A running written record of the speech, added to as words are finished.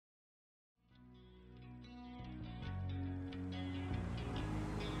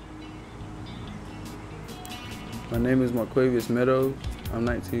My name is Marquavius Meadows. I'm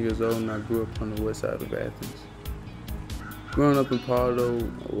 19 years old and I grew up on the west side of Athens. Growing up in Pardo,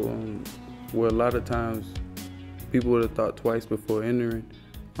 where a lot of times people would have thought twice before entering,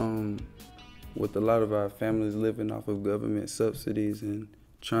 with a lot of our families living off of government subsidies and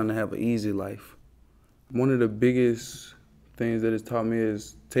trying to have an easy life. One of the biggest things that it's taught me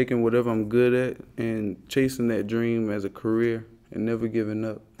is taking whatever I'm good at and chasing that dream as a career and never giving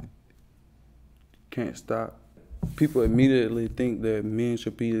up. Can't stop. People immediately think that men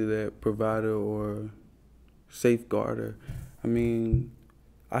should be that provider or safeguarder. I mean,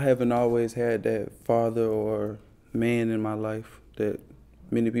 I haven't always had that father or man in my life that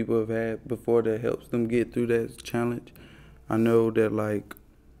many people have had before that helps them get through that challenge. I know that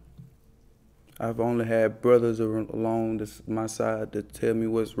I've only had brothers along my side to tell me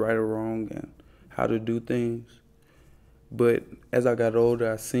what's right or wrong and how to do things. But as I got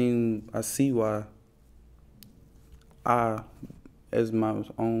older, I see why I, as my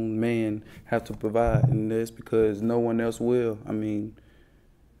own man, have to provide, and that's because no one else will. I mean,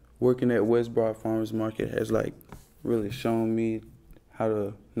 working at West Broad Farmers Market has really shown me how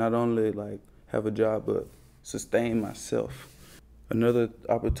to not only have a job but sustain myself. Another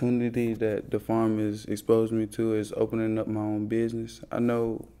opportunity that the farm has exposed me to is opening up my own business. I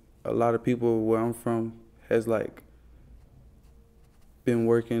know a lot of people where I'm from has been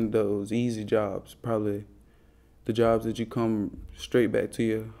working those easy jobs, probably the jobs that you come straight back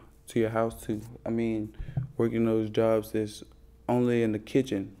to your house to. I mean, working those jobs that's only in the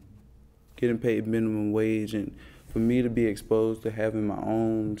kitchen, getting paid minimum wage, and for me to be exposed to having my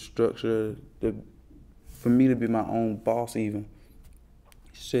own structure, for me to be my own boss even,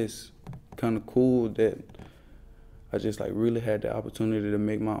 it's just kind of cool that I just really had the opportunity to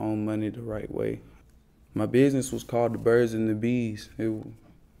make my own money the right way. My business was called The Birds and the Bees.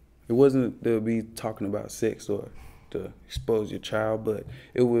 It wasn't to be talking about sex or to expose your child, but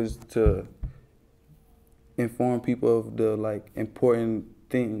it was to inform people of the important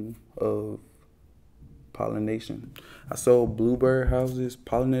thing of pollination. I sold bluebird houses,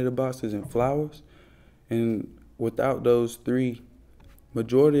 pollinator boxes, and flowers. And without those three,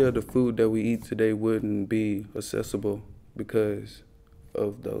 majority of the food that we eat today wouldn't be accessible because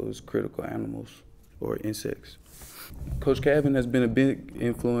of those critical animals or insects. Coach Calvin has been a big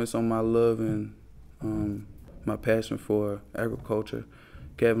influence on my love and my passion for agriculture.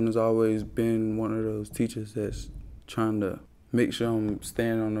 Calvin has always been one of those teachers that's trying to make sure I'm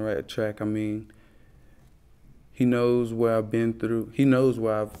staying on the right track. I mean, he knows where I've been through. He knows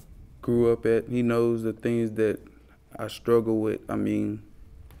where I've grew up at. He knows the things that I struggle with. I mean,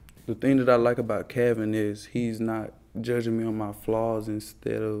 the thing that I like about Calvin is he's not judging me on my flaws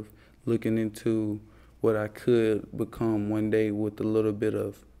instead of looking into what I could become one day with a little bit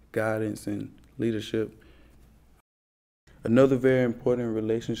of guidance and leadership. Another very important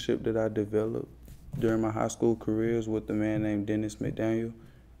relationship that I developed during my high school career is with a man named Dennis McDaniel.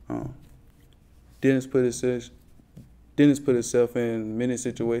 Dennis put himself in many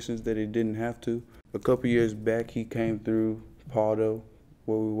situations that he didn't have to. A couple years back, he came through Pardo,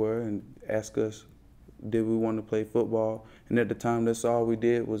 where we were, and asked us, did we want to play football? And at the time, that's all we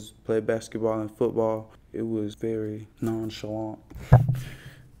did was play basketball and football. It was very nonchalant.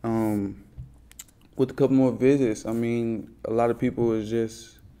 With a couple more visits, I mean, a lot of people was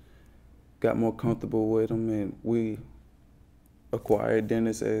just got more comfortable with him, and we acquired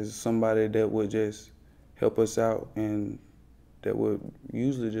Dennis as somebody that would just help us out and that would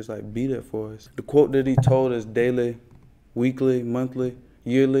usually just be there for us. The quote that he told us daily, weekly, monthly,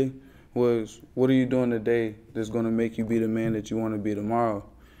 yearly was, what are you doing today that's going to make you be the man that you want to be tomorrow?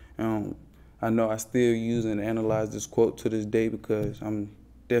 I know I still use and analyze this quote to this day because I'm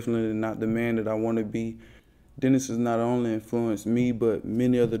definitely not the man that I want to be. Dennis has not only influenced me, but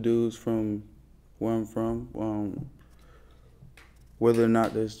many other dudes from where I'm from, whether or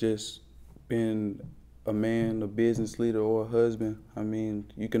not that's just been a man, a business leader, or a husband. I mean,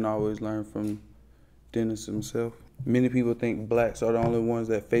 you can always learn from Dennis himself. Many people think blacks are the only ones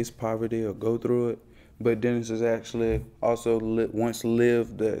that face poverty or go through it, but Dennis has actually also once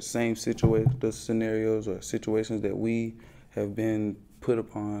lived the same the scenarios or situations that we have been put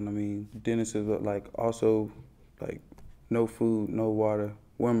upon. I mean, Dennis is also no food, no water.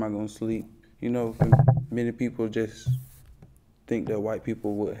 Where am I gonna sleep? You know, many people just think that white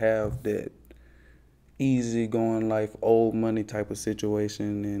people would have that easy going life, old money type of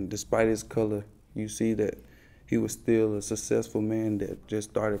situation, and despite his color, you see that he was still a successful man that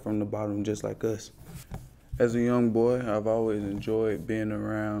just started from the bottom just like us. As a young boy, I've always enjoyed being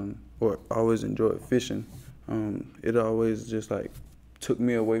around, or always enjoyed fishing. It always just took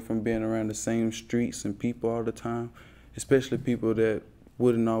me away from being around the same streets and people all the time, especially people that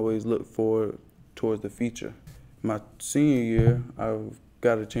wouldn't always look forward towards the future. My senior year, I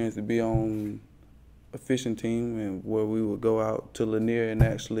got a chance to be on a fishing team, and where we would go out to Lanier and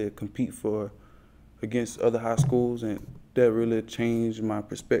actually compete against other high schools, and that really changed my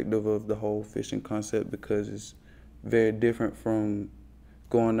perspective of the whole fishing concept, because it's very different from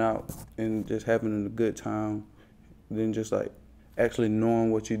going out and just having a good time than just like actually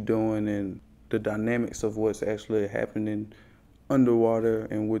knowing what you're doing and the dynamics of what's actually happening underwater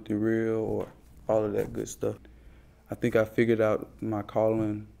and with the reel, or all of that good stuff. I think I figured out my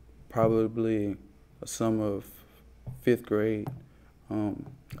calling probably a summer of 5th grade.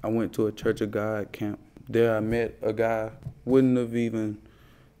 I went to a Church of God camp. There I met a guy wouldn't have even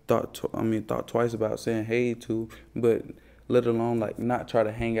thought twice about saying hey to, but let alone like not try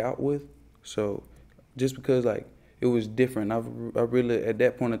to hang out with. So just because like it was different, I really, at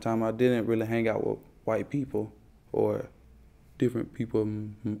that point in time, I didn't really hang out with white people or different people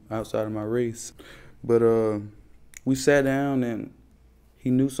outside of my race. But we sat down, and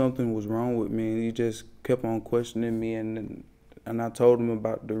he knew something was wrong with me, and he just kept on questioning me, and I told him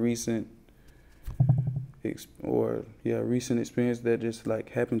about the recent experience that just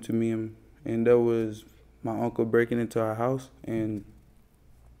like happened to me, and that was my uncle breaking into our house, and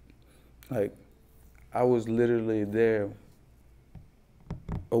like I was literally there,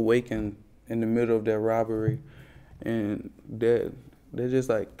 awakened in the middle of that robbery, and that they just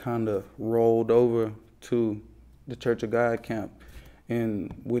like kind of rolled over to the Church of God camp.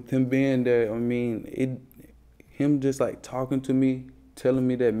 And with him being there, him just like talking to me, telling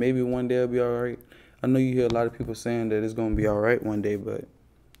me that maybe one day I'll be all right. I know you hear a lot of people saying that it's gonna be all right one day, but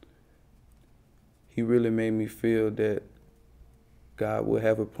he really made me feel that God would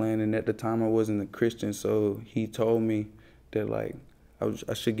have a plan. And at the time I wasn't a Christian, so he told me that like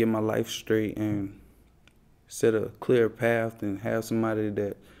I should get my life straight and set a clear path and have somebody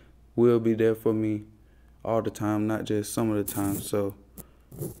that will be there for me all the time, not just some of the time. So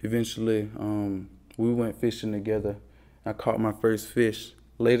eventually we went fishing together. I caught my first fish.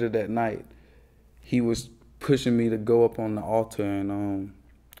 Later that night, he was pushing me to go up on the altar, and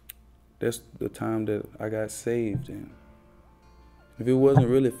that's the time that I got saved. And if it wasn't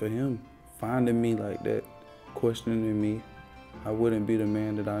really for him finding me like that, questioning me, I wouldn't be the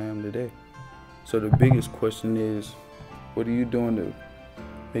man that I am today. So the biggest question is, what are you doing to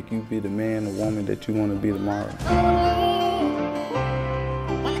make you be the man or woman that you want to be tomorrow?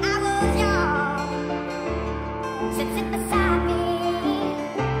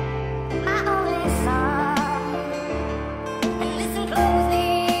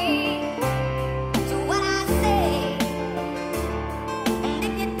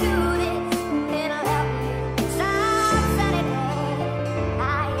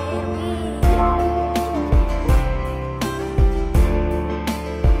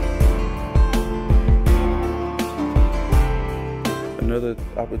 Another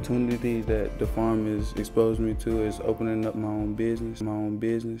opportunity that the farm has exposed me to is opening up my own business.